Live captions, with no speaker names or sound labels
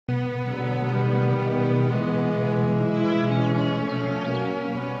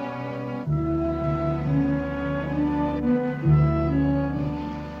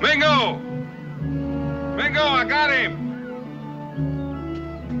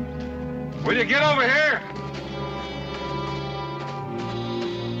Will you get over here?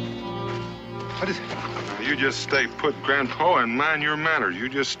 What is it? You just stay put, Grandpa, and mind your manners. You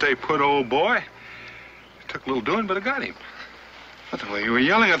just stay put, old boy. It took a little doing, but I got him. But the way you were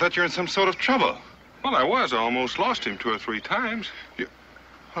yelling, I thought you were in some sort of trouble. Well, I was. I almost lost him 2 or 3 times. Well,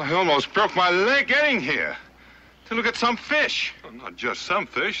 I almost broke my leg getting here. To look at some fish. Well, not just some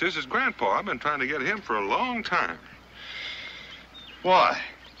fish. This is Grandpa. I've been trying to get him for a long time. Why?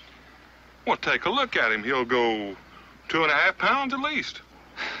 Well, take a look at him. He'll go 2.5 pounds at least.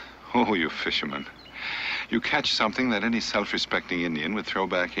 Oh, you fisherman. You catch something that any self-respecting Indian would throw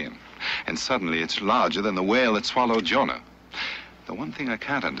back in. And suddenly it's larger than the whale that swallowed Jonah. The one thing I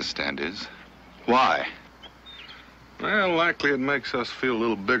can't understand is, why? Well, likely it makes us feel a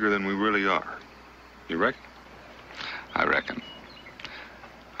little bigger than we really are. You reckon? I reckon.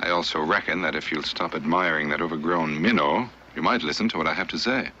 I also reckon that if you'll stop admiring that overgrown minnow, you might listen to what I have to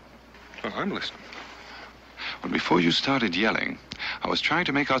say. Oh, I'm listening. Well, before you started yelling, I was trying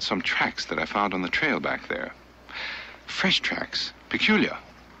to make out some tracks that I found on the trail back there. Fresh tracks. Peculiar.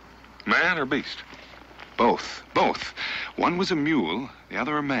 Man or beast? Both. One was a mule, the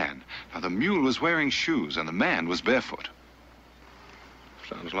other a man. Now, the mule was wearing shoes, and the man was barefoot.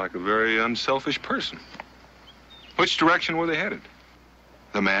 Sounds like a very unselfish person. Which direction were they headed?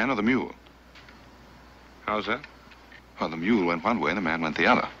 The man or the mule? How's that? Well, the mule went one way and the man went the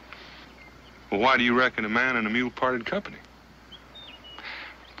other. Well, why do you reckon a man and a mule parted company?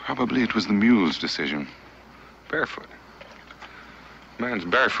 Probably it was the mule's decision. Barefoot. Man's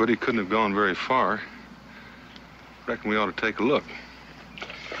barefoot. He couldn't have gone very far. Reckon we ought to take a look.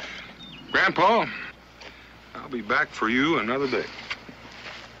 Grandpa, I'll be back for you another day.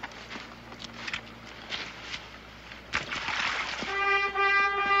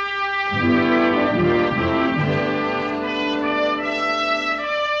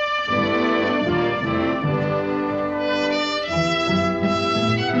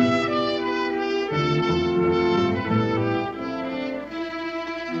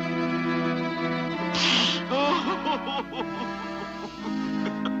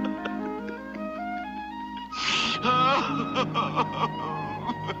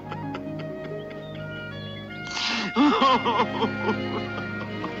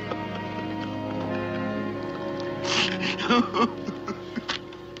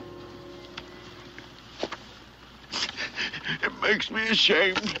 It makes me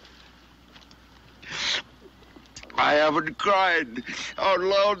ashamed. I haven't cried out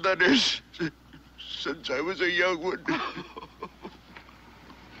loud, that is, since I was a young one.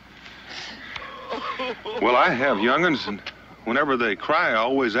 Well, I have young'uns, and whenever they cry, I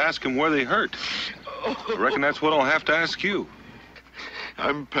always ask them where they hurt. I reckon that's what I'll have to ask you.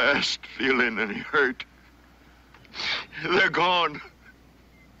 I'm past feeling any hurt. They're gone.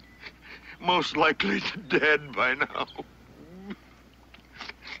 Most likely dead by now.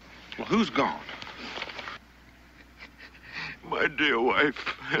 Well, who's gone? My dear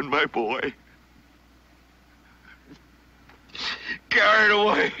wife and my boy. Carried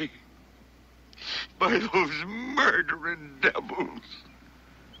away by those murdering devils.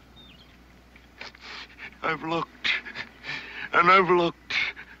 I've looked, and I've looked,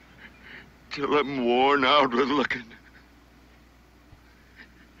 till I'm worn out with looking.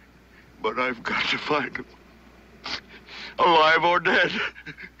 But I've got to find them. Alive or dead,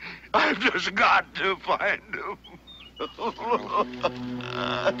 I've just got to find them.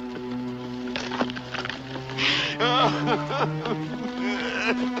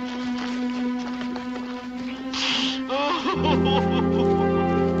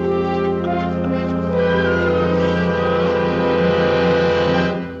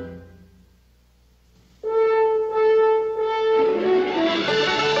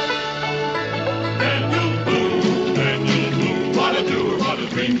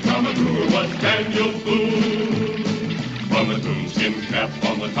 Daniel Boone. From a coonskin cap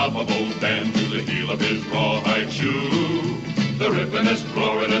on the top of old Dan to the heel of his rawhide shoe, the rippin'est,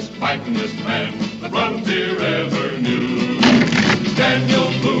 roarin'est, fightin'est man the frontier ever knew.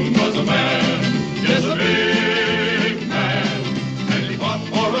 Daniel Boone was a man, yes, a big man, and he fought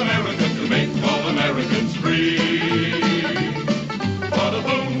for America to make all Americans free. What a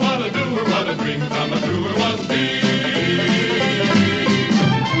boon, what a doer, what a dream come truer was he.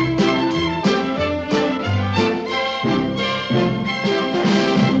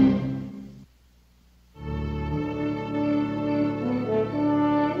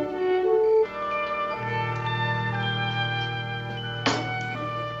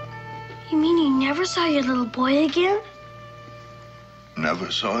 You mean you never saw your little boy again?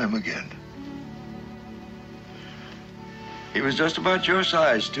 Never saw him again. He was just about your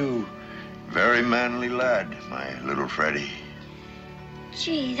size, too. Very manly lad, my little Freddie.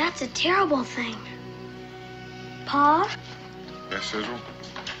 Gee, that's a terrible thing. Pa, Yes, Sizzle?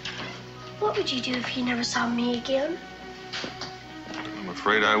 what would you do if you never saw me again? I'm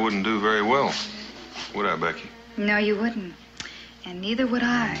afraid I wouldn't do very well. Would I, Becky? No, you wouldn't. And neither would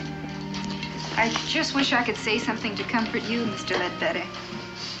I. I just wish I could say something to comfort you, Mr. Ledbedder.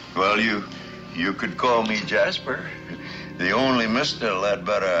 Well, you could call me Jasper. The only Mr.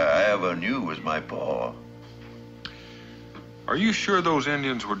 Ledbedder I ever knew was my pa. Are you sure those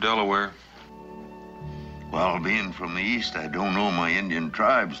Indians were Delaware? Well, being from the East, I don't know my Indian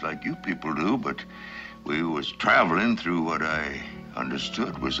tribes like you people do, but we was traveling through what I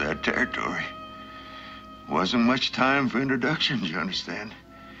understood was their territory. Wasn't much time for introductions, you understand?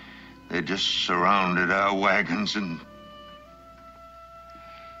 They just surrounded our wagons, and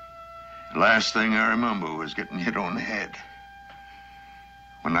the last thing I remember was getting hit on the head.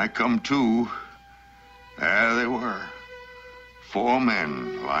 When I come to, there they were. 4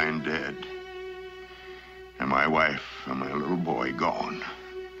 men lying dead. And my wife and my little boy gone.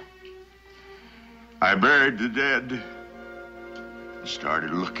 I buried the dead and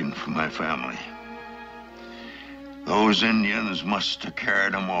started looking for my family. Those Indians must have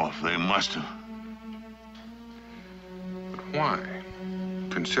carried them off. They must have. But why?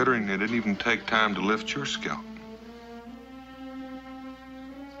 Considering they didn't even take time to lift your scalp.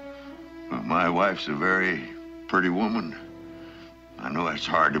 Well, my wife's a very pretty woman. I know it's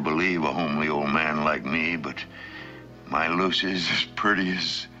hard to believe a homely old man like me, but my Lucy's as pretty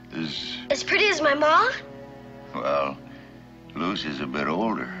as... As pretty as my ma? Well, Lucy's a bit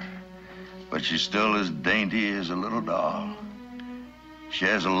older, but she's still as dainty as a little doll. She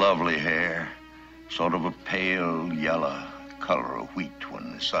has a lovely hair, sort of a pale yellow color of wheat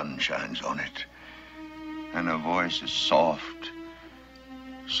when the sun shines on it. And her voice is soft.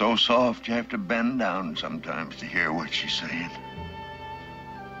 So soft you have to bend down sometimes to hear what she's saying.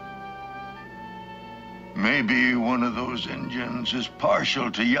 Maybe one of those Indians is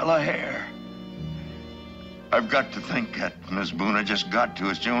partial to yellow hair. I've got to think that, Miss Boone. I just got to.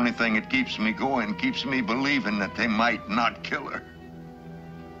 It's the only thing that keeps me going, keeps me believing that they might not kill her.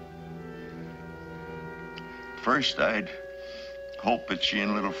 First, I'd hope that she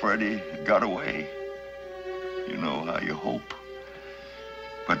and little Freddie got away. You know how you hope.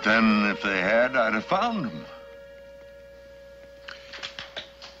 But then, if they had, I'd have found them.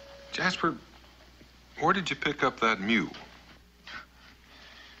 Jasper, where did you pick up that mule?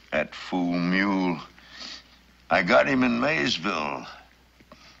 That fool mule. I got him in Maysville.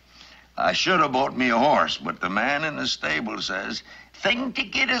 I should have bought me a horse, but the man in the stable says, thing to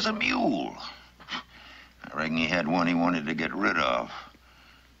get is a mule. I reckon he had one he wanted to get rid of.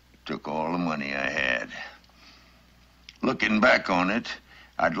 Took all the money I had. Looking back on it,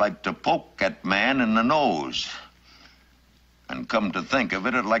 I'd like to poke that man in the nose. And come to think of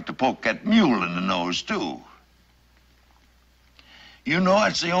it, I'd like to poke that mule in the nose, too. You know,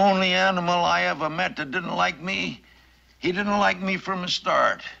 it's the only animal I ever met that didn't like me. He didn't like me from the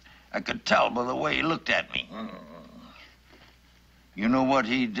start. I could tell by the way he looked at me. You know what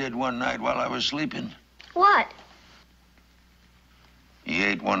he did one night while I was sleeping? What? He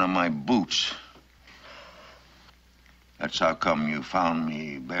ate one of my boots. That's how come you found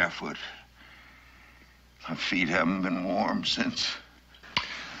me barefoot. My feet haven't been warm since.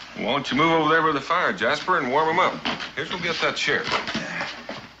 Why don't you move over there by the fire, Jasper, and warm them up? Here's who'll get that chair.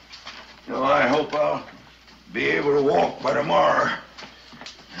 So I hope I'll be able to walk by tomorrow.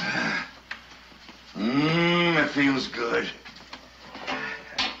 It feels good.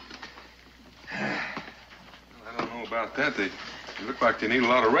 I don't know about that. They look like they need a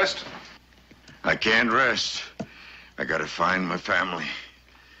lot of rest. I can't rest. I gotta find my family.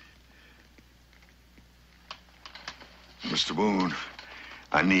 Mr. Boone,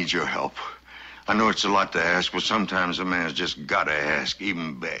 I need your help. I know it's a lot to ask, but sometimes a man's just gotta ask,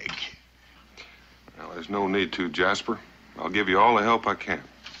 even beg. Well, there's no need to, Jasper. I'll give you all the help I can.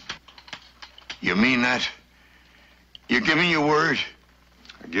 You mean that? You give me your word?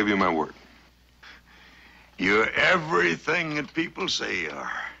 I give you my word. You're everything that people say you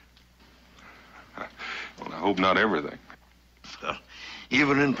are. Well, I hope not everything.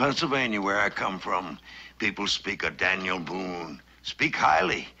 Even in Pennsylvania, where I come from, people speak of Daniel Boone, speak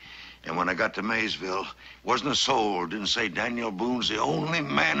highly. And when I got to Maysville, wasn't a soul didn't say Daniel Boone's the only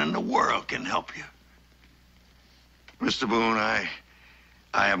man in the world can help you. Mr. Boone, I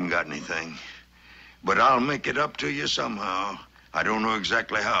haven't got anything, but I'll make it up to you somehow. I don't know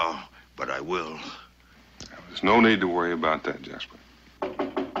exactly how, but I will. There's no need to worry about that, Jasper.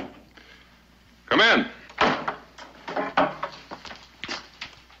 Come in.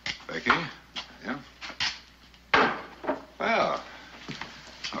 Becky,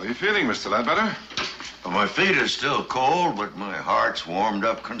 How are you feeling, Mr. Ledbedder? Well, my feet are still cold, but my heart's warmed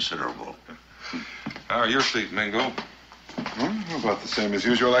up considerable. How are your feet, Mingo? Well, about the same as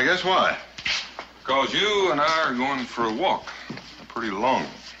usual, I guess. Why? Because you and I are going for a walk. A pretty long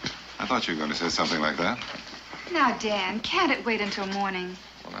one. I thought you were going to say something like that. Now, Dan, can't it wait until morning?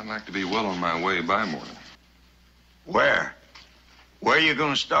 Well, I'd like to be well on my way by morning. Where? Where are you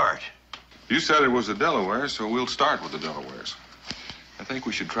going to start? You said it was the Delaware, so we'll start with the Delawares. I think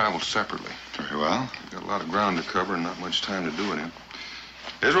we should travel separately. Very well. We've got a lot of ground to cover and not much time to do it in.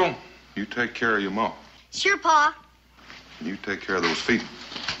 Israel, you take care of your ma. Sure, Pa. And you take care of those feet.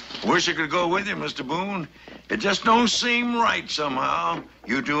 Wish I could go with you, Mr. Boone. It just don't seem right somehow.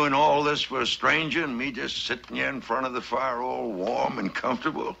 You doing all this for a stranger and me just sitting here in front of the fire all warm and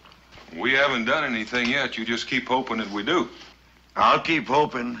comfortable. We haven't done anything yet. You just keep hoping that we do. I'll keep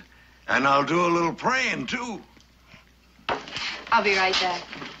hoping, and I'll do a little praying, too. I'll be right back.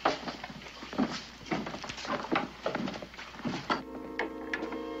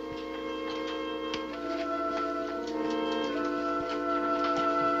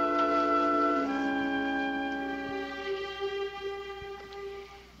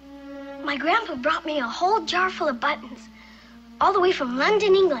 My grandpa brought me a whole jar full of buttons, all the way from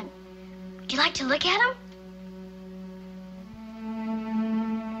London, England. Would you like to look at them?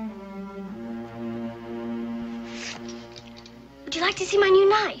 Would you like to see my new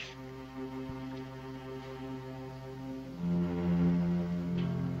knife?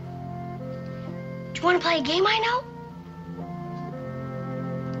 Do you want to play a game I know?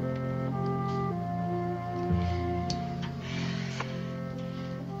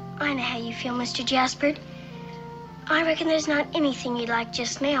 I know how you feel, Mr. Jasper. I reckon there's not anything you'd like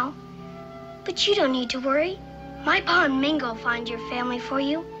just now. But you don't need to worry. My pa and Mingo will find your family for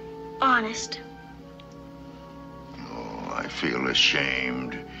you. Honest. Oh, I feel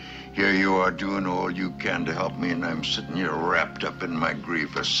ashamed. Here you are doing all you can to help me, and I'm sitting here wrapped up in my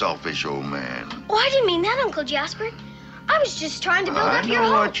grief, a selfish old man. Oh, I didn't mean that, Uncle Jasper. I was just trying to build up your I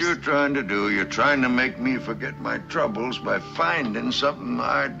know hopes. what you're trying to do. You're trying to make me forget my troubles by finding something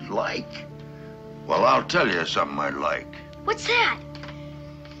I'd like. Well, I'll tell you something I'd like. What's that?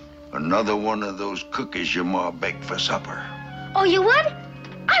 Another one of those cookies your ma baked for supper. Oh, you would?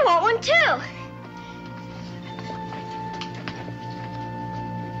 I want one, too.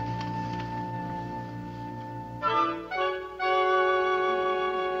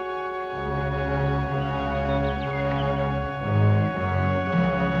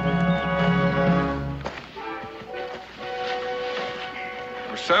 There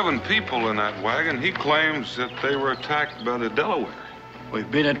were 7 people in that wagon. He claims that they were attacked by the Delaware. We've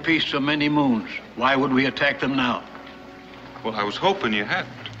been at peace so many moons. Why would we attack them now? Well, I was hoping you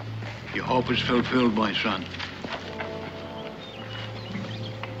hadn't. Your hope is fulfilled, my son.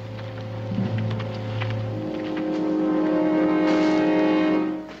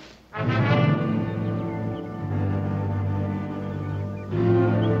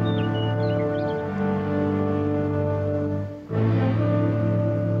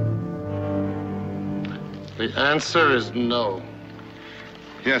 The answer is no.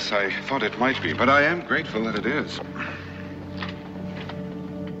 Yes, I thought it might be, but I am grateful that it is.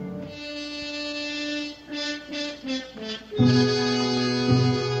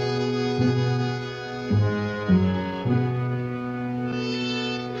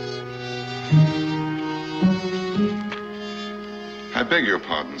 I beg your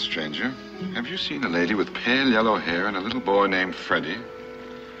pardon, stranger. Have you seen a lady with pale yellow hair and a little boy named Freddie?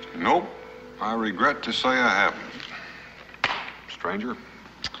 Nope. I regret to say I haven't. Stranger?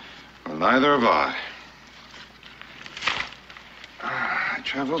 Well, neither have I. I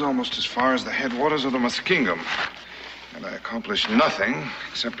traveled almost as far as the headwaters of the Muskingum, and I accomplished nothing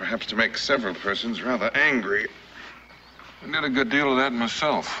except perhaps to make several persons rather angry. I did a good deal of that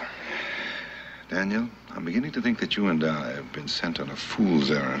myself. Daniel, I'm beginning to think that you and I have been sent on a fool's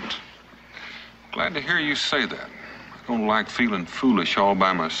errand. Glad to hear you say that. I don't like feeling foolish all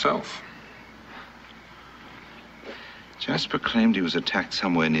by myself. Jasper claimed he was attacked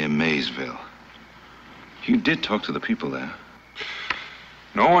somewhere near Maysville. You did talk to the people there.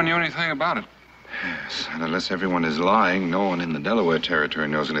 No one knew anything about it. Yes, and unless everyone is lying, no one in the Delaware Territory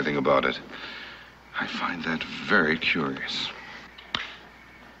knows anything about it. I find that very curious.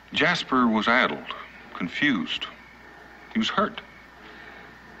 Jasper was addled, confused. He was hurt,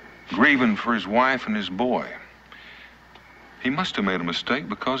 grieving for his wife and his boy. He must have made a mistake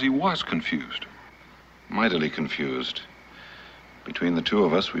because he was confused. Mightily confused. Between the two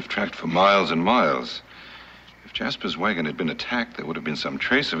of us, we've tracked for miles and miles. If Jasper's wagon had been attacked, there would have been some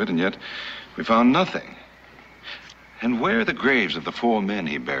trace of it, and yet we found nothing. And where are the graves of the 4 men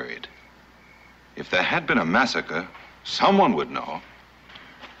he buried? If there had been a massacre, someone would know.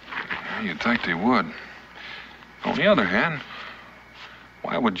 Well, you'd think they would. On the other hand,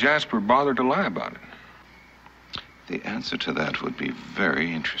 why would Jasper bother to lie about it? The answer to that would be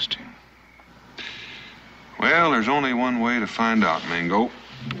very interesting. Well, there's only one way to find out, Mingo.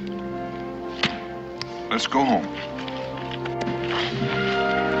 Let's go home.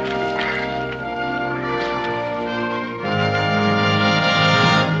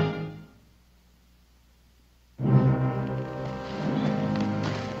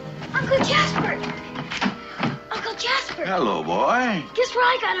 Uncle Jasper! Uncle Jasper! Hello, boy. Guess what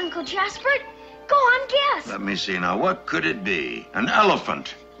I got, Uncle Jasper? Go on, guess. Let me see now. What could it be? An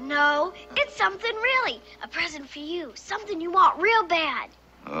elephant? No, it's something really. A present for you. Something you want real bad.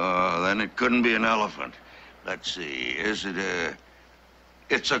 Oh, then it couldn't be an elephant. Let's see. Is it a...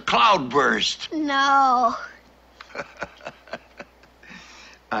 It's a cloudburst. No.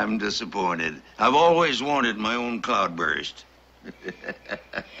 I'm disappointed. I've always wanted my own cloudburst.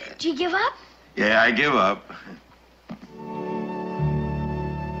 Do you give up? Yeah, I give up.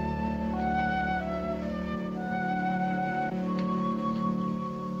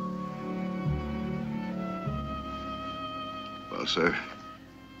 Well, sir,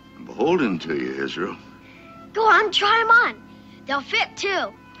 I'm beholden to you, Israel. Go on, try them on. They'll fit,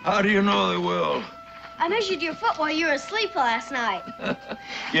 too. How do you know they will? I measured your foot while you were asleep last night.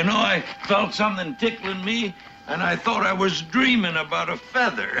 You know, I felt something tickling me, and I thought I was dreaming about a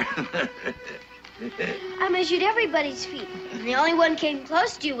feather. I measured everybody's feet, and the only one came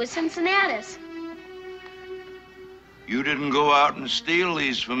close to you was Cincinnatus. You didn't go out and steal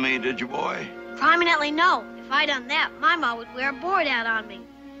these for me, did you, boy? Prominently, no. If I'd done that, my ma would wear a board out on me.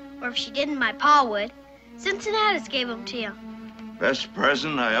 Or if she didn't, my pa would. Cincinnatus gave them to you. Best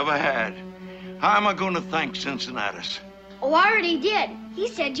present I ever had. How am I going to thank Cincinnatus? Oh, I already did. He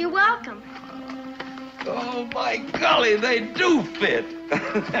said you're welcome. Oh, my golly, they do fit.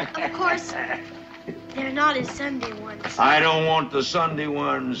 Of course, they're not his Sunday ones. I don't want the Sunday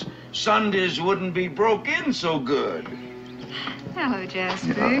ones. Sundays wouldn't be broke in so good. Hello,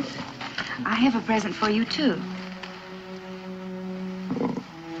 Jasper. I have a present for you, too.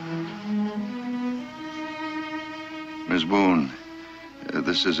 Miss Boone,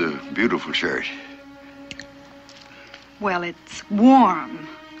 this is a beautiful shirt. Well, it's warm.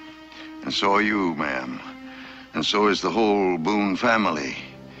 And so are you, ma'am. And so is the whole Boone family.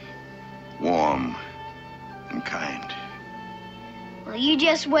 Warm and kind. Well, you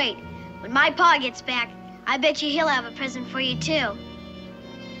just wait. When my pa gets back, I bet you he'll have a present for you, too.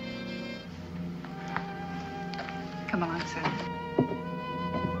 Come on, son.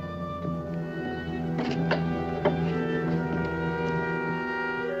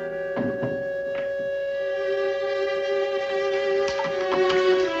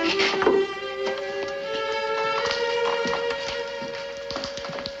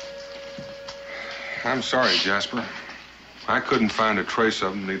 I'm sorry, Jasper. I couldn't find a trace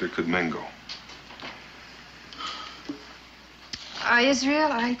of them, neither could Mingo. Israel,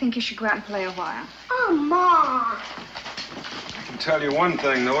 I think you should go out and play a while. Oh, Ma. I can tell you one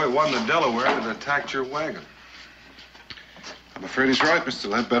thing, though. It wasn't the Delaware that attacked your wagon. I'm afraid he's right, Mr.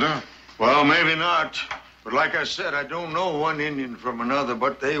 Ledbedder. Well, maybe not. But like I said, I don't know one Indian from another,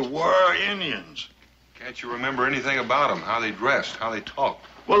 but they were Indians. Can't you remember anything about them? How they dressed, how they talked?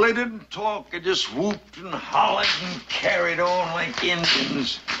 Well, they didn't talk. They just whooped and hollered and carried on like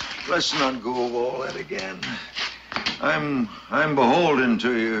Indians. Let's not go over all that again. I'm beholden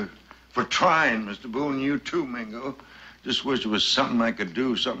to you for trying, Mr. Boone. You too, Mingo. Just wish there was something I could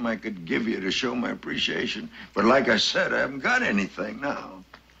do, something I could give you to show my appreciation. But like I said, I haven't got anything now.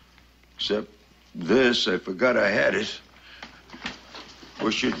 Except this. I forgot I had it.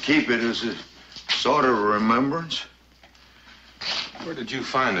 Wish you'd keep it as a sort of remembrance. Where did you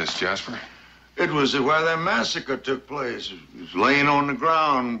find this, Jasper? It was where that massacre took place. It was laying on the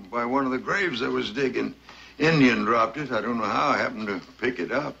ground by one of the graves I was digging. Indian dropped it. I don't know how I happened to pick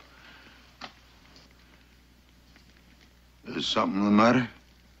it up. Is something the matter?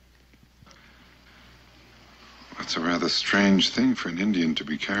 That's a rather strange thing for an Indian to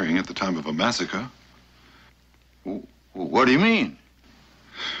be carrying at the time of a massacre. What do you mean?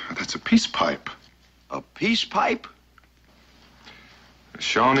 That's a peace pipe. A peace pipe? A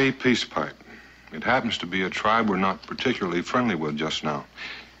Shawnee peace pipe. It happens to be a tribe we're not particularly friendly with just now.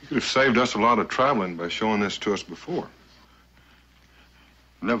 You could have saved us a lot of traveling by showing this to us before.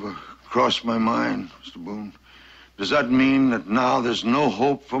 Never crossed my mind, Mr. Boone. Does that mean that now there's no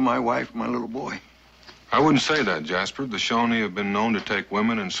hope for my wife and my little boy? I wouldn't say that, Jasper. The Shawnee have been known to take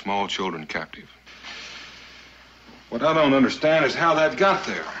women and small children captive. What I don't understand is how that got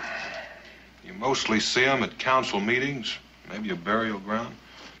there. You mostly see them at council meetings, maybe a burial ground.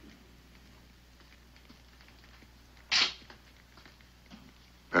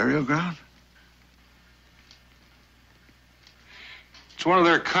 Burial ground? It's one of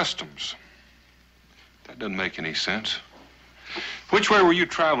their customs. That doesn't make any sense. Which way were you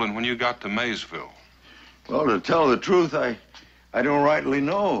traveling when you got to Maysville? Well, to tell the truth, I don't rightly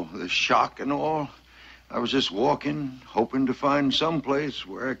know. The shock and all. I was just walking, hoping to find some place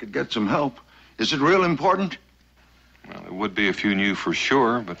where I could get some help. Is it real important? Well, it would be if you knew for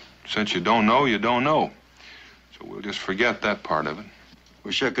sure, but since you don't know, you don't know. So we'll just forget that part of it.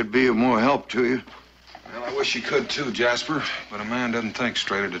 Wish I could be of more help to you. Well, I wish you could too, Jasper, but a man doesn't think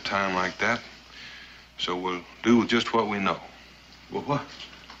straight at a time like that. So we'll do just what we know. Well,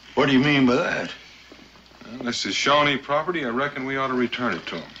 what do you mean by that? Well, this is Shawnee property. I reckon we ought to return it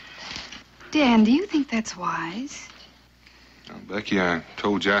to him. Dan, do you think that's wise? Now, Becky, I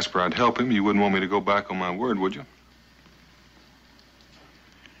told Jasper I'd help him. You wouldn't want me to go back on my word, would you?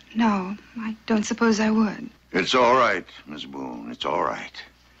 No, I don't suppose I would. It's all right, Miss Boone. It's all right.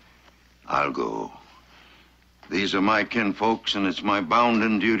 I'll go. These are my kinfolks, and it's my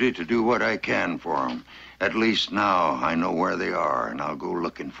bounden duty to do what I can for them. At least now I know where they are, and I'll go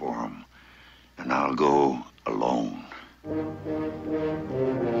looking for them. And I'll go alone.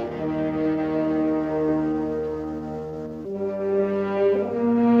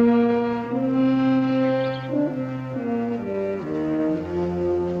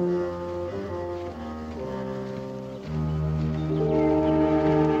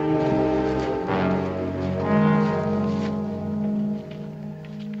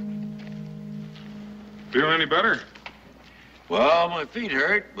 Feel any better? Well, my feet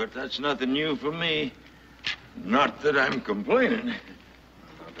hurt, but that's nothing new for me. Not that I'm complaining.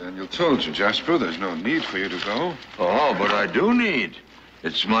 Daniel told you, Jasper, there's no need for you to go. Oh, but I do need.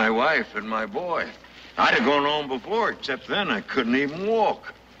 It's my wife and my boy. I'd have gone home before, except then I couldn't even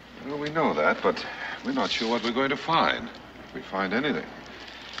walk. Well, we know that, but we're not sure what we're going to find. If we find anything.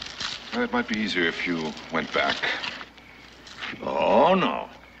 Well, it might be easier if you went back. Oh, no.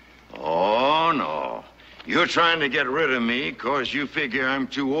 Oh, no. You're trying to get rid of me because you figure I'm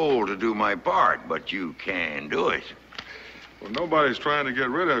too old to do my part, but you can do it. Well, nobody's trying to get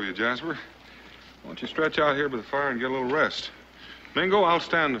rid of you, Jasper. Why don't you stretch out here by the fire and get a little rest? Mingo, I'll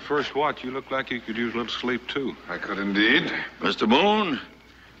stand the first watch. You look like you could use a little sleep, too. I could indeed. Mr. Boone,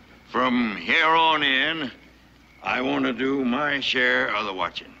 from here on in, I want to do my share of the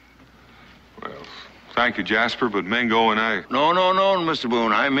watching. Well, thank you, Jasper, but Mingo and I... No, Mr.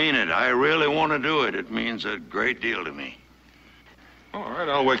 Boone, I mean it. I really want to do it. It means a great deal to me. All right,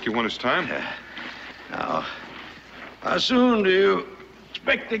 I'll wake you when it's time. Now, how soon do you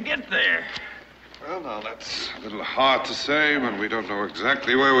expect to get there? Well, now, that's a little hard to say when we don't know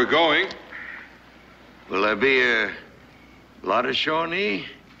exactly where we're going. Will there be a lot of Shawnee?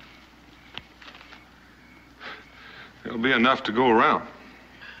 There'll be enough to go around.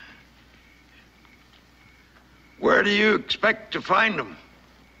 Where do you expect to find them?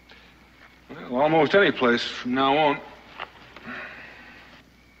 Well, almost any place from now on.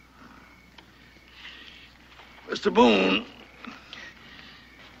 Mr. Boone.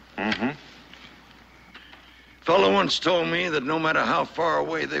 Mm-hmm. Fellow once told me that no matter how far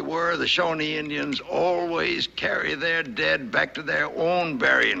away they were, the Shawnee Indians always carry their dead back to their own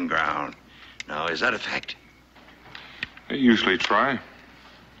burying ground. Now, is that a fact? They usually try.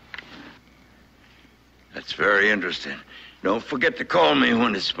 That's very interesting. Don't forget to call me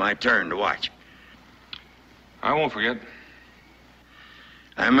when it's my turn to watch. I won't forget.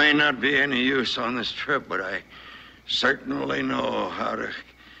 I may not be any use on this trip, but I certainly know how to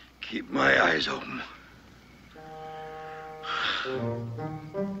keep my eyes open.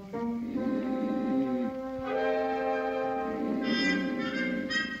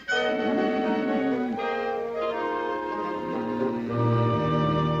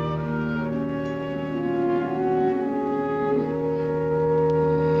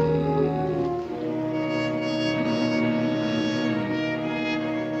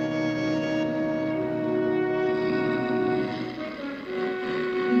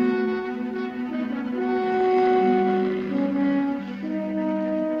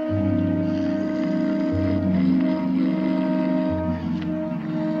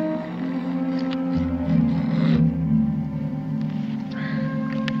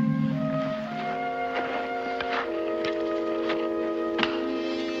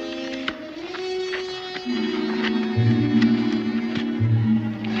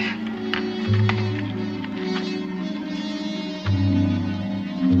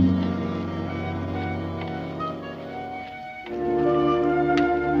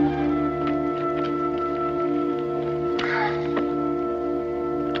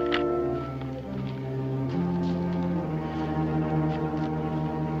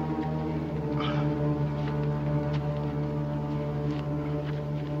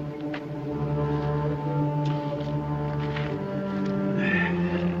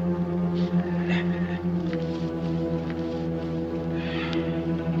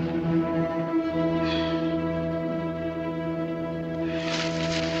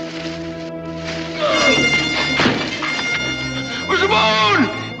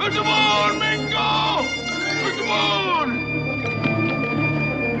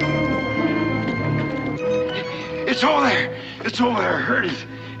 It's over there. It's over there. I heard it.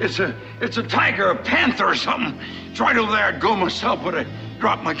 It's a tiger, a panther or something. It's right over there. I'd go myself, but I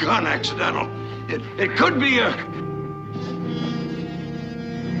dropped my gun accidental. It could be a...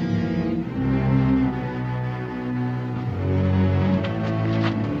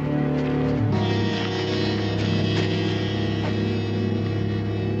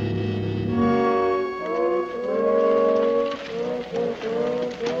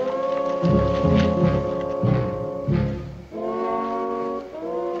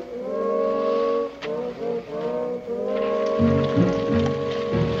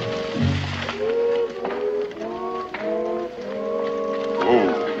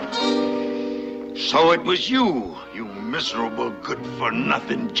 So it was you miserable,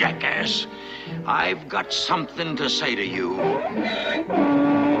 good-for-nothing jackass. I've got something to say to you.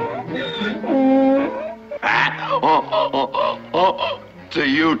 To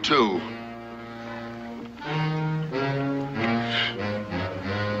you, too.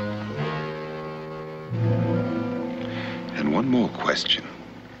 And one more question.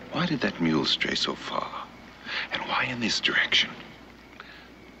 Why did that mule stray so far? And why in this direction?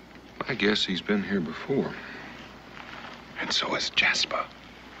 I guess he's been here before. And so has Jasper.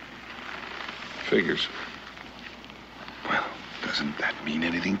 Figures. Well, doesn't that mean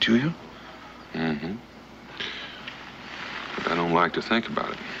anything to you? Mm-hmm. But I don't like to think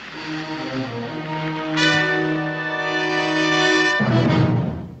about it.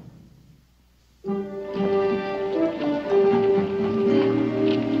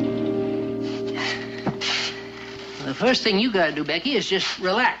 The first thing you gotta do, Becky, is just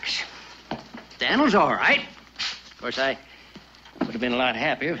relax. Daniel's all right. Of course, I would have been a lot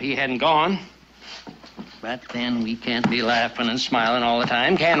happier if he hadn't gone. But then we can't be laughing and smiling all the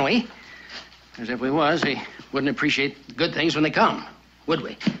time, can we? Because if we was, we wouldn't appreciate good things when they come, would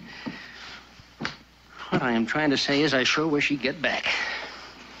we? What I am trying to say is I sure wish he'd get back.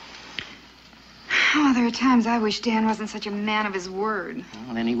 Oh, there are times I wish Dan wasn't such a man of his word.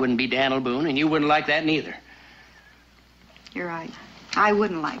 Well, then he wouldn't be Daniel Boone, and you wouldn't like that neither. You're right. I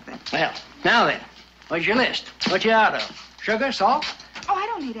wouldn't like that. Well, now then, what's your list? What you out of? Sugar, salt? Oh, I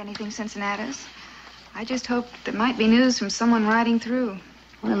don't need anything Cincinnatus. I just hoped there might be news from someone riding through.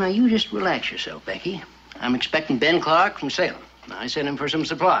 Well, now, you just relax yourself, Becky. I'm expecting Ben Clark from Salem. I sent him for some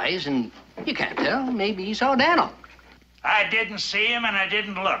supplies, and you can't tell. Maybe he saw Daniel. I didn't see him, and I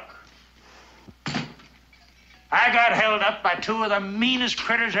didn't look. I got held up by two of the meanest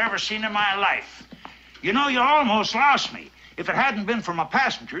critters I ever seen in my life. You know, you almost lost me. If it hadn't been for my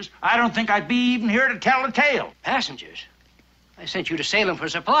passengers, I don't think I'd be even here to tell the tale. Passengers? I sent you to Salem for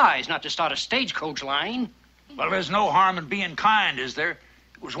supplies, not to start a stagecoach line. Well, there's no harm in being kind, is there?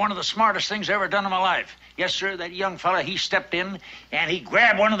 It was one of the smartest things I ever done in my life. Yes, sir, that young fella, he stepped in, and he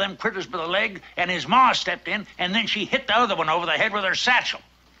grabbed one of them critters by the leg, and his ma stepped in, and then she hit the other one over the head with her satchel.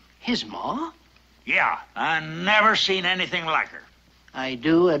 His ma? Yeah, I never seen anything like her. I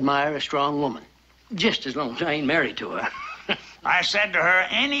do admire a strong woman. Just as long as I ain't married to her. I said to her,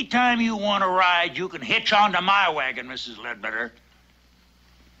 anytime you want to ride, you can hitch onto my wagon, Mrs. Ledbedder.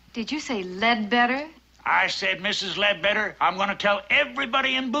 Did you say Ledbedder? I said, Mrs. Ledbedder, I'm going to tell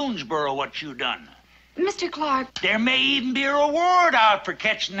everybody in Boonesborough what you done. Mr. Clark. There may even be a reward out for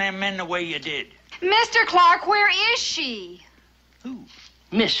catching them men the way you did. Mr. Clark, where is she? Who?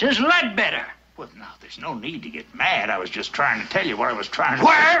 Mrs. Ledbedder. Well, now, there's no need to get mad. I was just trying to tell you what I was trying to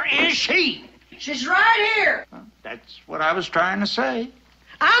Where is she? She's right here. Well, that's what I was trying to say.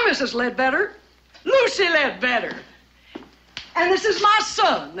 I'm Mrs. Ledbedder, Lucy Ledbedder. And this is my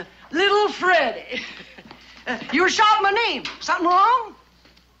son, little Freddie. You were shouting my name. Something wrong?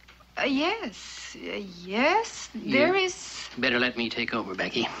 Yes. Yes, there is. Better let me take over,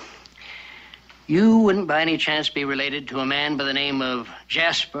 Becky. You wouldn't by any chance be related to a man by the name of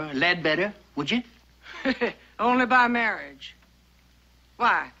Jasper Ledbedder, would you? Only by marriage.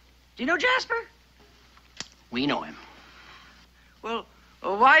 Why? Do you know Jasper? We know him. Well,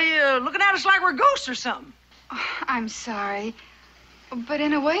 why are you looking at us like we're ghosts or something? Oh, I'm sorry. But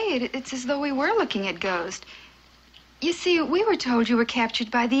in a way, it's as though we were looking at ghosts. You see, we were told you were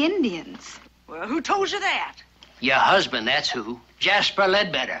captured by the Indians. Well, who told you that? Your husband, that's who. Jasper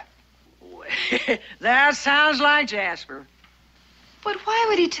Ledbedder. That sounds like Jasper. But why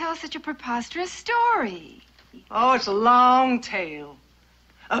would he tell such a preposterous story? Oh, it's a long tale.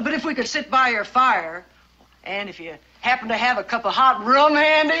 But if we could sit by your fire, and if you happen to have a cup of hot rum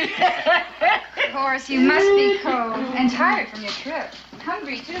handy... Of course, you must be cold and tired from your trip.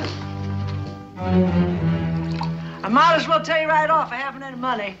 Hungry, too. I might as well tell you right off, I haven't any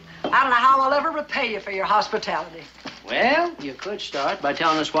money. I don't know how I'll ever repay you for your hospitality. Well, you could start by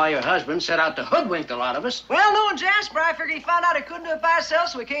telling us why your husband set out to hoodwink a lot of us. Well, knowing Jasper, I figured he found out he couldn't do it by himself,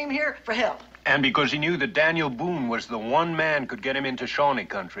 so he came here for help. And because he knew that Daniel Boone was the one man could get him into Shawnee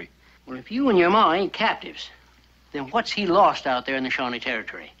country. Well, if you and your ma ain't captives, then what's he lost out there in the Shawnee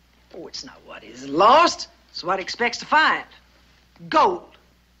Territory? Oh, it's not what he's lost. It's what he expects to find. Gold.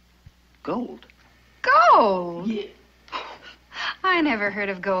 Gold? Gold? Yeah. I never heard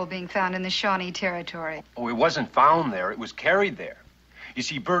of gold being found in the Shawnee Territory. Oh, it wasn't found there. It was carried there. You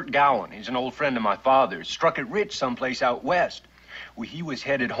see, Bert Gowan, he's an old friend of my father's, struck it rich someplace out west. Well, he was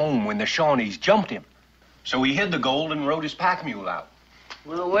headed home when the Shawnees jumped him. So he hid the gold and rode his pack mule out.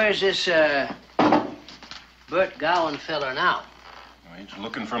 Well, where's this, Bert Gowan feller now? Well, he's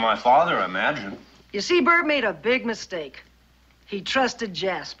looking for my father, I imagine. You see, Bert made a big mistake. He trusted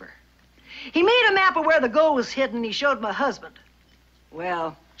Jasper. He made a map of where the gold was hidden and he showed my husband.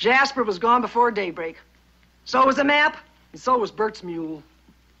 Well, Jasper was gone before daybreak. So was the map, and so was Bert's mule.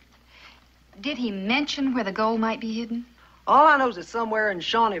 Did he mention where the gold might be hidden? All I know is it's somewhere in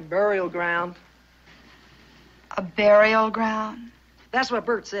Shawnee burial ground. A burial ground? That's what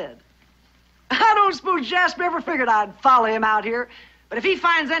Bert said. I don't suppose Jasper ever figured I'd follow him out here. But if he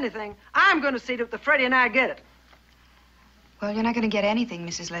finds anything, I'm going to see that Freddie and I get it. Well, you're not going to get anything,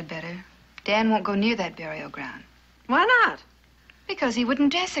 Mrs. Ledbedder. Dan won't go near that burial ground. Why not? Because he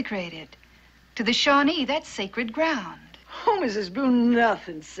wouldn't desecrate it. To the Shawnee, that's sacred ground. Oh, Mrs. Boone,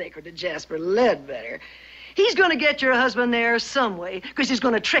 nothing's sacred to Jasper Ledbedder. He's going to get your husband there some way, because he's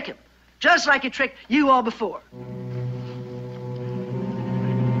going to trick him, just like he tricked you all before.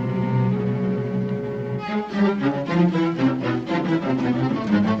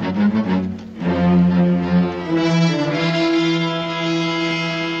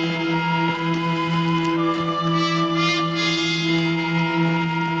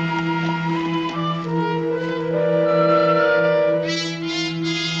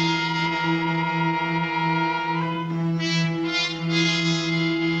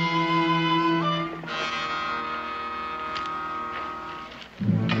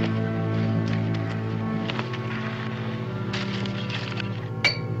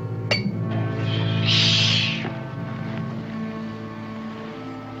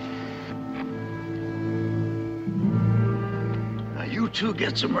 You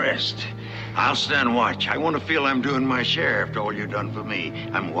get some rest. I'll stand watch. I want to feel I'm doing my share after all you've done for me.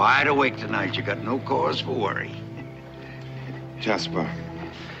 I'm wide awake tonight. You got no cause for worry. Jasper,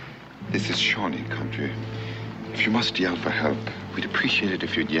 this is Shawnee country. If you must yell for help, we'd appreciate it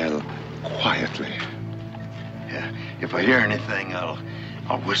if you'd yell quietly. Yeah, if I hear anything, I'll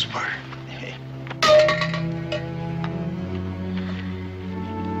whisper.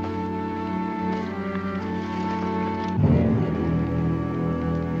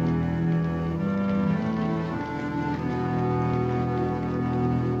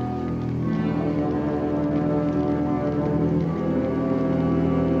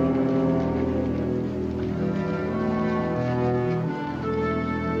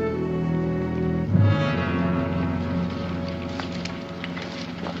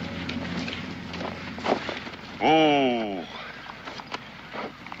 Oh.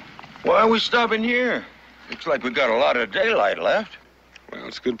 Why are we stopping here? Looks like we got a lot of daylight left. Well,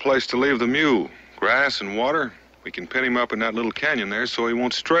 it's a good place to leave the mule. Grass and water. We can pin him up in that little canyon there so he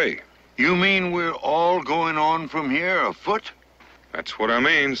won't stray. You mean we're all going on from here afoot? That's what I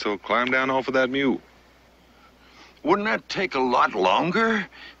mean, so climb down off of that mule. Wouldn't that take a lot longer?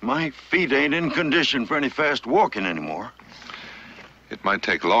 My feet ain't in condition for any fast walking anymore. It might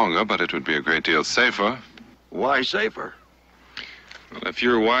take longer, but it would be a great deal safer. Why safer? Well, if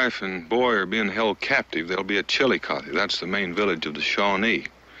your wife and boy are being held captive, they'll be at Chillicothe. That's the main village of the Shawnee.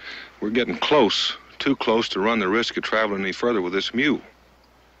 We're getting close, too close to run the risk of traveling any further with this mule.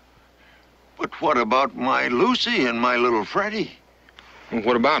 But what about my Lucy and my little Freddie? Well,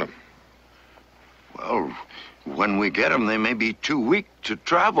 what about them? Well, when we get them, they may be too weak to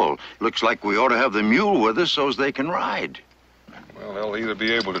travel. Looks like we ought to have the mule with us so as they can ride. Well, they'll either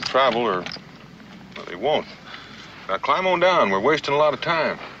be able to travel or well, they won't. Now, climb on down. We're wasting a lot of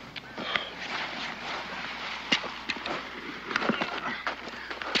time.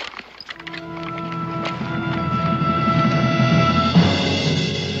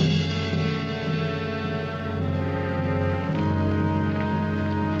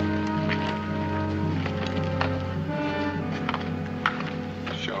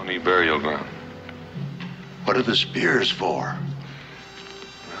 Shawnee burial ground. What are the spears for?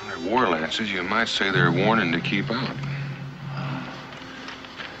 Well, they're war lances. You might say they're a warning to keep out.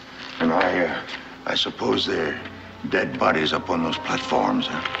 And I suppose they're dead bodies up on those platforms,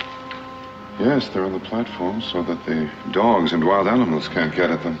 huh? Yes, they're on the platform so that the dogs and wild animals can't get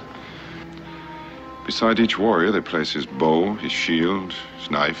at them. Beside each warrior, they place his bow, his shield,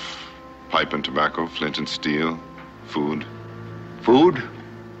 his knife, pipe and tobacco, flint and steel, food. Food?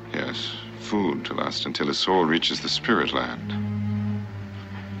 Yes, food to last until his soul reaches the spirit land.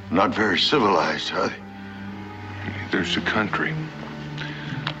 Not very civilized, are they? There's the country.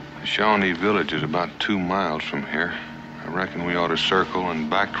 The Shawnee village is about 2 miles from here. I reckon we ought to circle and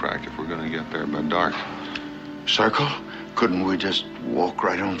backtrack if we're going to get there by dark. Circle? Couldn't we just walk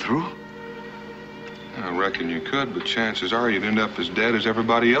right on through? I reckon you could, but chances are you'd end up as dead as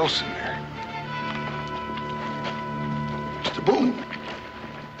everybody else in there. Mr. Boone.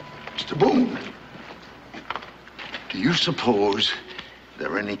 Mr. Boone. Do you suppose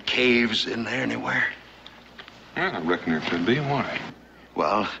there are any caves in there anywhere? Well, I reckon there could be. Why?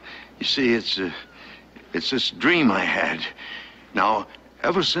 Well, you see, it's this dream I had. Now,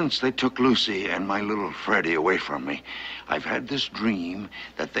 ever since they took Lucy and my little Freddie away from me, I've had this dream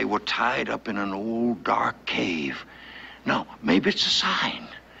that they were tied up in an old dark cave. Now, maybe it's a sign.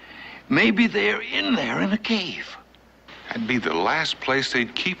 Maybe they're in there in a cave. That'd be the last place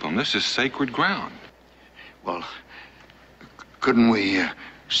they'd keep them. This is sacred ground. Well, couldn't we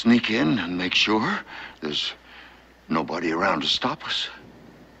sneak in and make sure there's nobody around to stop us?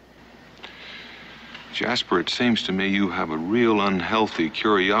 Jasper, it seems to me you have a real unhealthy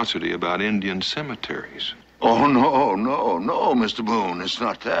curiosity about Indian cemeteries. Oh, no, Mr. Boone. It's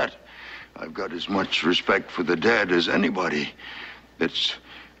not that. I've got as much respect for the dead as anybody.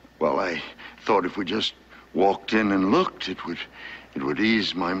 Well, I thought if we just walked in and looked, it would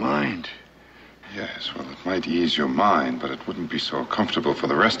ease my mind. Yes, well, it might ease your mind, but it wouldn't be so comfortable for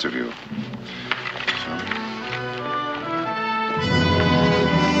the rest of you. So...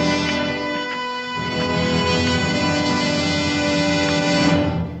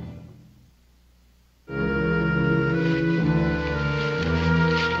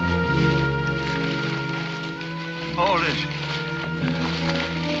 Hold it.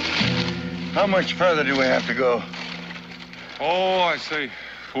 How much further do we have to go? Oh, I'd say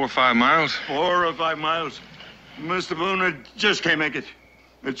 4 or 5 miles. 4 or 5 miles. Mr. Boone, I just can't make it.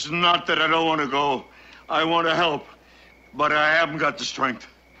 It's not that I don't want to go. I want to help. But I haven't got the strength.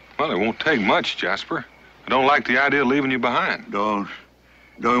 Well, it won't take much, Jasper. I don't like the idea of leaving you behind. Don't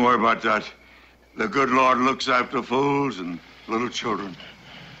worry about that. The good Lord looks after fools and little children.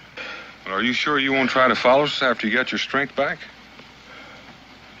 Well, are you sure you won't try to follow us after you get your strength back?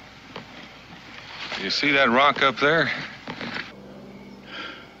 You see that rock up there?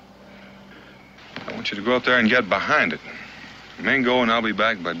 I want you to go up there and get behind it. Mingo and I'll be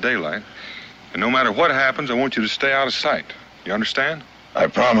back by daylight. And no matter what happens, I want you to stay out of sight. You understand? I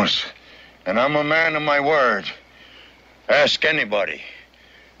promise. And I'm a man of my word. Ask anybody.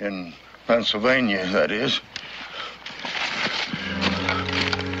 In Pennsylvania, that is.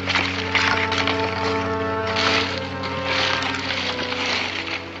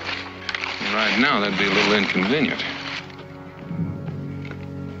 Right now, that'd be a little inconvenient.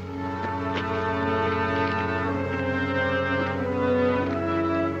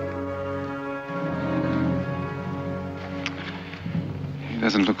 He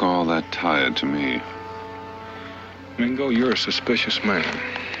doesn't look all that tired to me. Mingo, you're a suspicious man.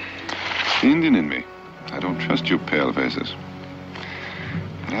 The Indian in me. I don't trust you pale-faces.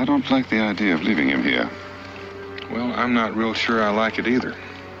 But I don't like the idea of leaving him here. Well, I'm not real sure I like it either.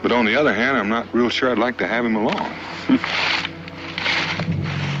 But on the other hand, I'm not real sure I'd like to have him along.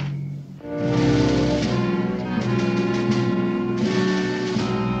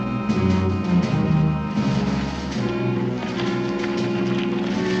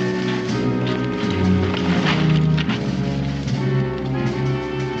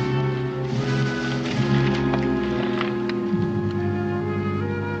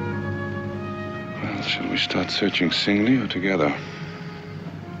 Well, shall we start searching singly or together?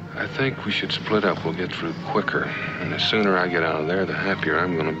 I think we should split up. We'll get through quicker. And the sooner I get out of there, the happier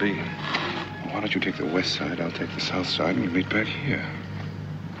I'm going to be. Why don't you take the west side, I'll take the south side, and we'll meet back here.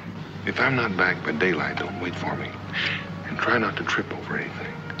 If I'm not back by daylight, don't wait for me. And try not to trip over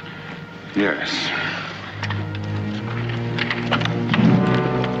anything. Yes.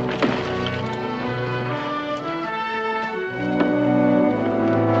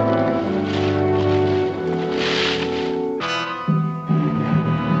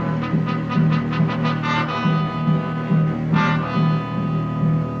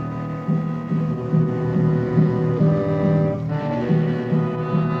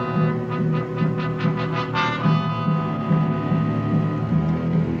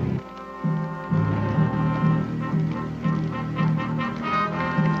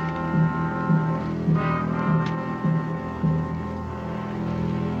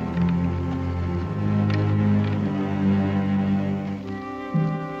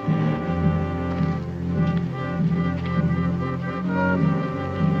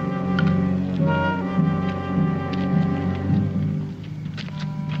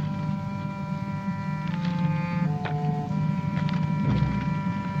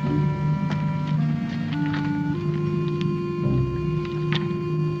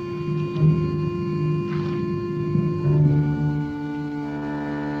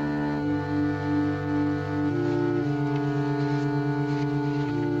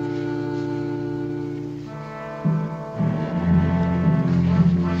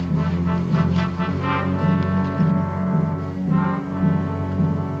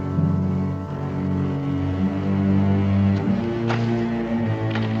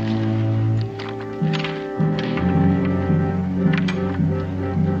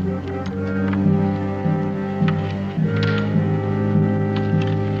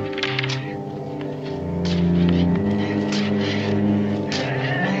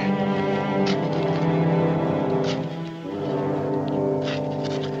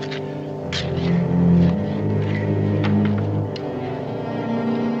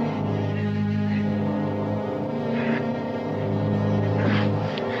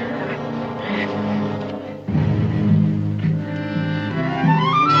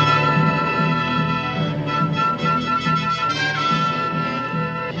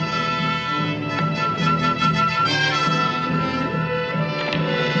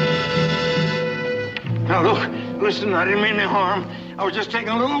 listen, I didn't mean any harm. I was just taking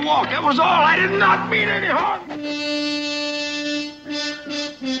a little walk. That was all. I did not mean any harm.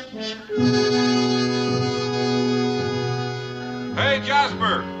 Hey,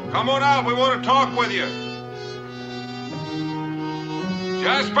 Jasper, come on out. We want to talk with you.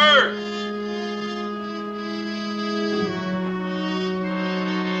 Jasper!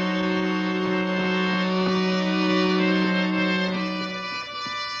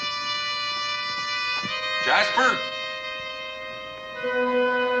 Jasper?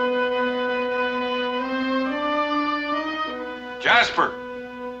 Jasper!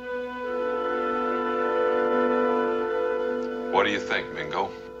 What do you think,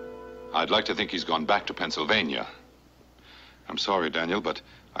 Mingo? I'd like to think he's gone back to Pennsylvania. I'm sorry, Daniel, but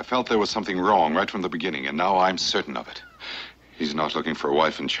I felt there was something wrong right from the beginning, and now I'm certain of it. He's not looking for a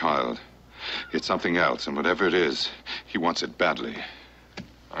wife and child. It's something else, and whatever it is, he wants it badly.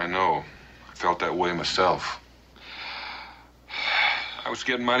 I know. I felt that way myself. I was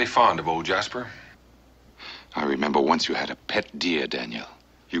getting mighty fond of old Jasper. I remember once you had a pet deer, Daniel.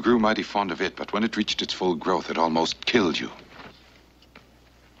 You grew mighty fond of it, but when it reached its full growth, it almost killed you.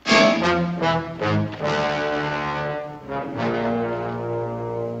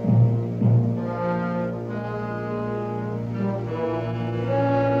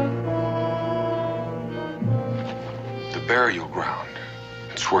 The burial ground.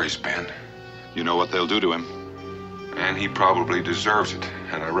 That's where he's been. You know what they'll do to him? And he probably deserves it.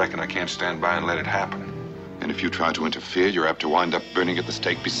 And I reckon I can't stand by and let it happen. And if you try to interfere, you're apt to wind up burning at the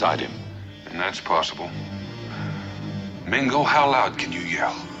stake beside him. And that's possible. Mingo, how loud can you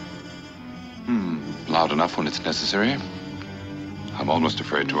yell? Loud enough when it's necessary. I'm almost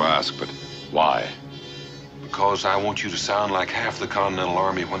afraid to ask, but why? Because I want you to sound like half the Continental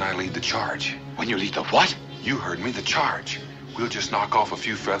Army when I lead the charge. When you lead the what? You heard me, the charge. We'll just knock off a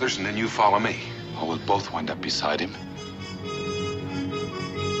few feathers and then you follow me. Or we'll both wind up beside him.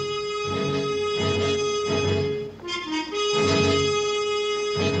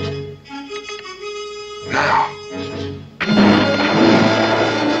 Now.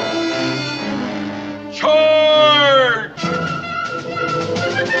 Charge!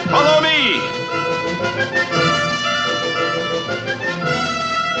 Follow me!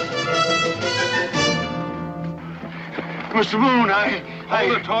 Mr. Boone,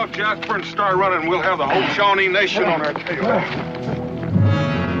 Hold the talk, Jasper, and start running. We'll have the whole Shawnee Nation on our tail.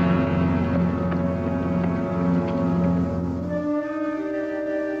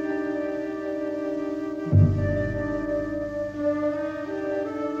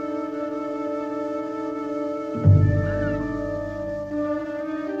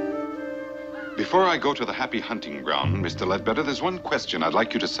 Before I go to the happy hunting ground, Mr. Ledbedder, there's one question I'd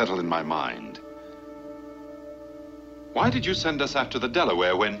like you to settle in my mind. Why did you send us after the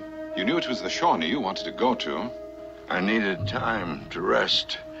Delaware when you knew it was the Shawnee you wanted to go to? I needed time to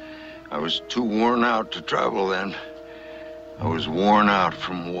rest. I was too worn out to travel then. I was worn out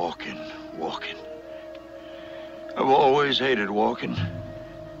from walking. I've always hated walking.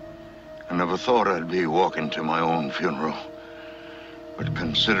 I never thought I'd be walking to my own funeral. But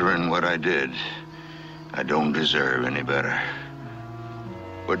considering what I did, I don't deserve any better.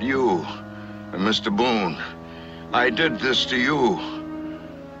 But you and Mr. Boone, I did this to you,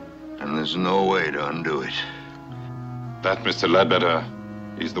 and there's no way to undo it. That, Mr. Ledbedder,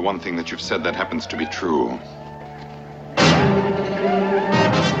 is the one thing that you've said that happens to be true.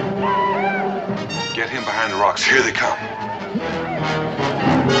 Get him behind the rocks. Here they come.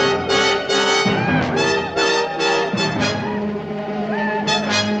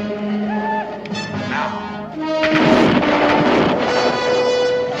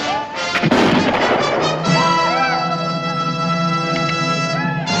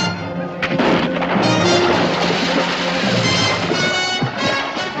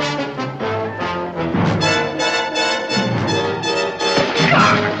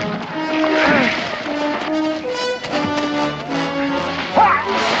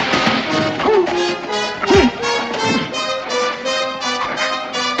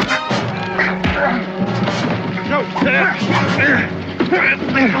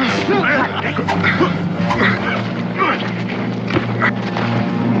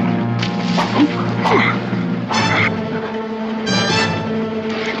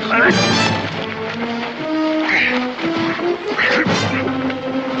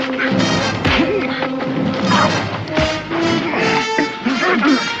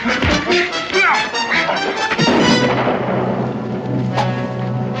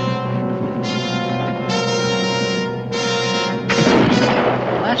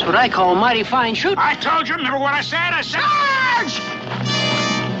 That's what I call mighty fine shooting. I told you, remember what I said? I said, charge!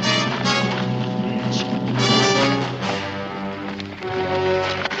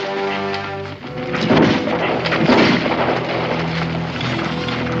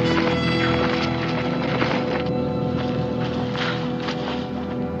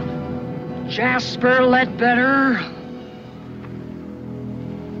 Jasper Ledbedder.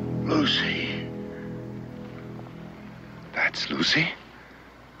 Lucy. That's Lucy?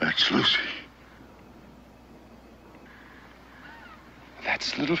 That's Lucy.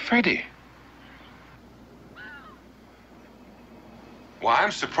 That's little Freddie. Well,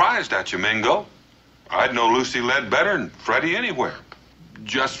 I'm surprised at you, Mingo. I'd know Lucy Ledbedder and Freddie anywhere,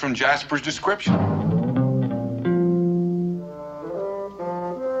 just from Jasper's description.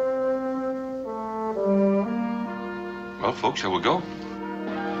 Well, folks, shall we go?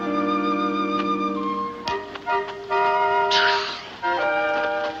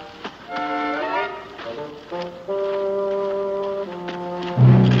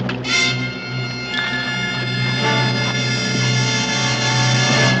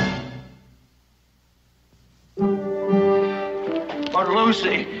 But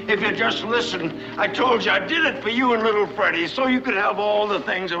Lucy, if you just listen, I told you I did it for you and little Freddie so you could have all the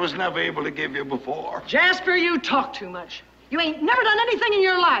things I was never able to give you before. Jasper, you talk too much. You ain't never done anything in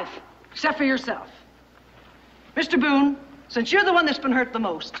your life, except for yourself. Mr. Boone, since you're the one that's been hurt the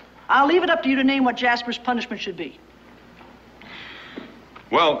most, I'll leave it up to you to name what Jasper's punishment should be.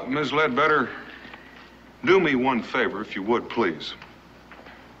 Well, Ms. Ledbedder, do me one favor, if you would, please.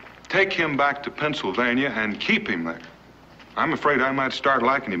 Take him back to Pennsylvania and keep him there. I'm afraid I might start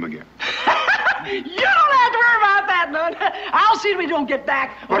liking him again. You don't have to worry about that, none. I'll see that we don't get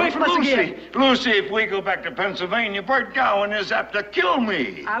back away from us again. Lucy, if we go back to Pennsylvania, Bert Gowan is apt to kill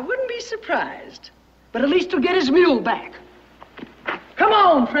me. I wouldn't be surprised, but at least he'll get his mule back. Come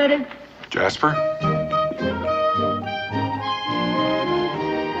on, Freddie. Jasper?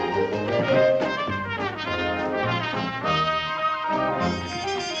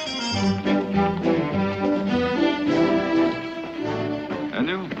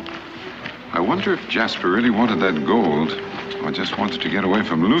 Daniel, I wonder if Jasper really wanted that gold or just wanted to get away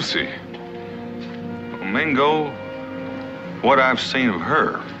from Lucy. Well, Mingo, what I've seen of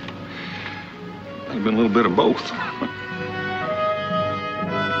her, there's been a little bit of both.